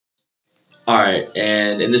Alright,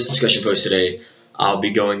 and in this discussion post today, I'll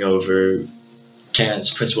be going over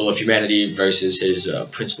Kant's principle of humanity versus his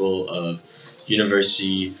principle of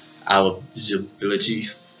universality.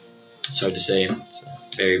 It's hard to say. It's a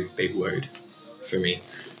very big word for me.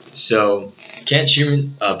 So, Kant's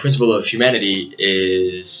principle of humanity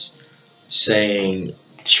is saying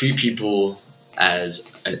treat people as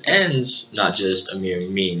an ends, not just a mere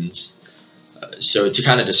means. So to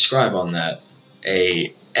kind of describe on that,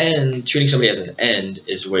 treating somebody as an end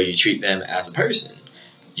is where you treat them as a person.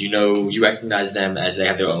 You recognize them as they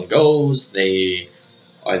have their own goals, they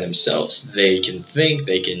are themselves, they can think,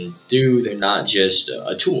 they can do, they're not just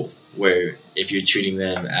a tool. Where if you're treating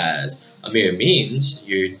them as a mere means,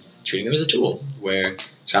 you're treating them as a tool. Where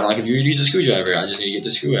it's kind of like if you use a screwdriver, I just need to get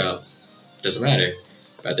the screw out. Doesn't matter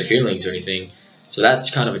about their feelings or anything. So that's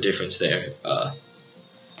kind of a difference there.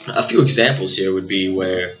 A few examples here would be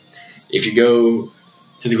where if you go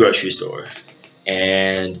to the grocery store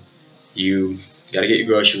and you gotta get your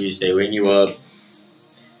groceries, they ring you up,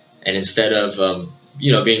 and instead of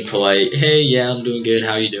being polite, hey, yeah, I'm doing good,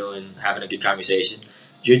 how you doing, having a good conversation,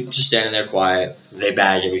 you're just standing there quiet. They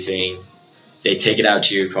bag everything, they take it out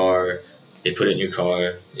to your car, they put it in your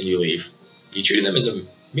car, and you leave. You treated them as a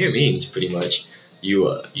mere means, pretty much. You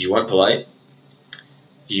weren't polite,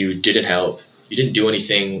 you didn't help, you didn't do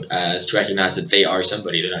anything as to recognize that they are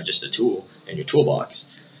somebody, they're not just a tool in your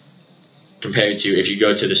toolbox. Compared to if you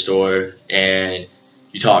go to the store and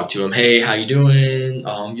you talk to them, hey, how you doing?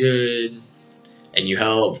 Oh, I'm good. And you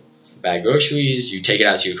help bag groceries, you take it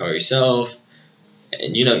out to your car yourself,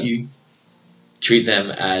 and you treat them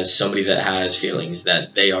as somebody that has feelings,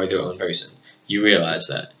 that they are their own person. You realize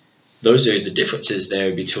that. Those are the differences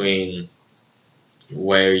there between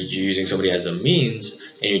where you're using somebody as a means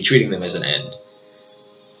and you're treating them as an end.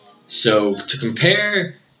 So to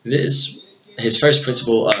compare this, his first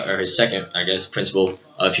principle, or his second, I guess, principle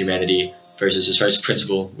of humanity versus his first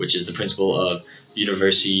principle, which is the principle of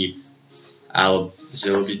universality. I'll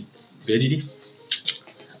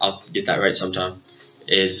get that right sometime.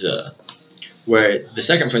 Is where the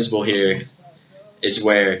second principle here is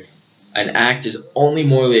where an act is only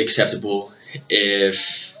morally acceptable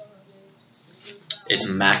if its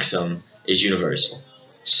maxim is universal.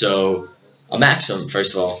 So a maxim,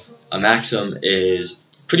 first of all, a maxim is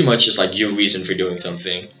pretty much just like your reason for doing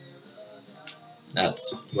something.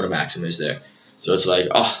 That's what a maxim is there. So it's like,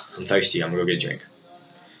 oh, I'm thirsty, I'm gonna go get a drink.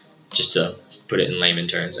 Just to put it in layman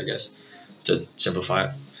terms, I guess, to simplify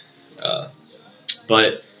it.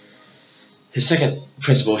 But his second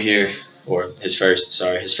principle here, or his first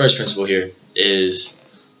principle here is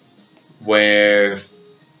where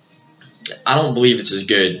I don't believe it's as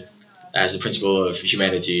good as the principle of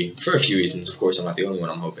humanity for a few reasons. Of course, I'm not the only one,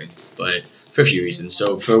 I'm hoping, but for a few reasons.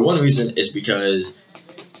 So for one reason is because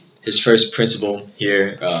his first principle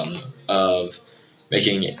here of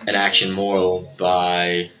making an action moral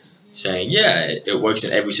by saying, yeah, it works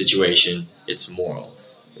in every situation, it's moral.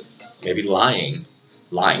 Maybe lying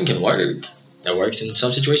can work. That works in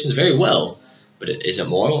some situations very well. But is it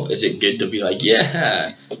moral? Is it good to be like,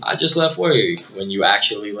 yeah, I just left work when you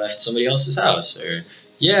actually left somebody else's house? Or,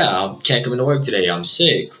 yeah, I can't come into work today, I'm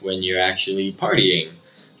sick, when you're actually partying.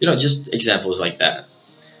 Just examples like that.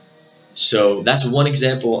 So that's one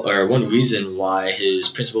example, or one reason why his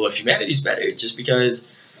principle of humanity is better, just because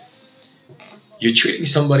you're treating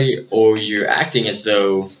somebody, or you're acting as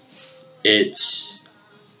though it's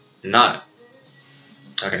not,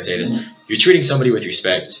 how can I say this? You're treating somebody with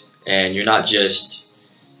respect, and you're not just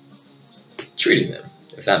treating them,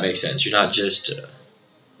 if that makes sense. You're not just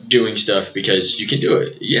doing stuff because you can do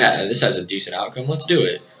it. Yeah, this has a decent outcome, let's do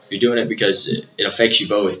it. You're doing it because it affects you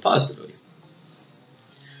both positively.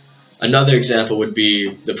 Another example would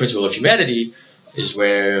be the principle of humanity is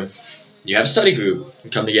where you have a study group. You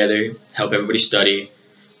come together, help everybody study.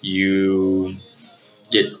 You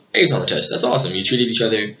get A's on the test. That's awesome. You treated each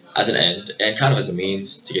other as an end and kind of as a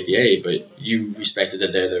means to get the A, but you respected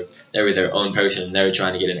that they were their own person. They were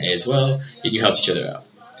trying to get an A as well, and you helped each other out.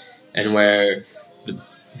 And where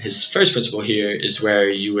his first principle here is where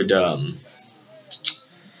you would,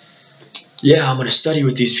 yeah, I'm going to study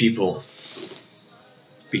with these people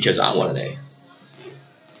because I want an A.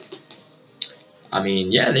 I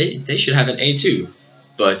mean, yeah, they should have an A too,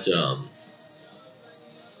 but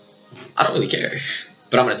I don't really care.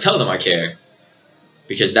 But I'm going to tell them I care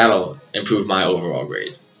because that'll improve my overall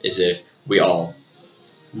grade, is if we all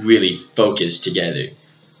really focus together,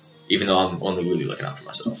 even though I'm only really looking out for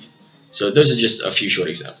myself. So those are just a few short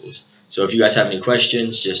examples. So if you guys have any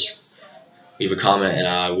questions, just leave a comment and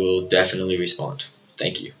I will definitely respond.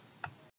 Thank you.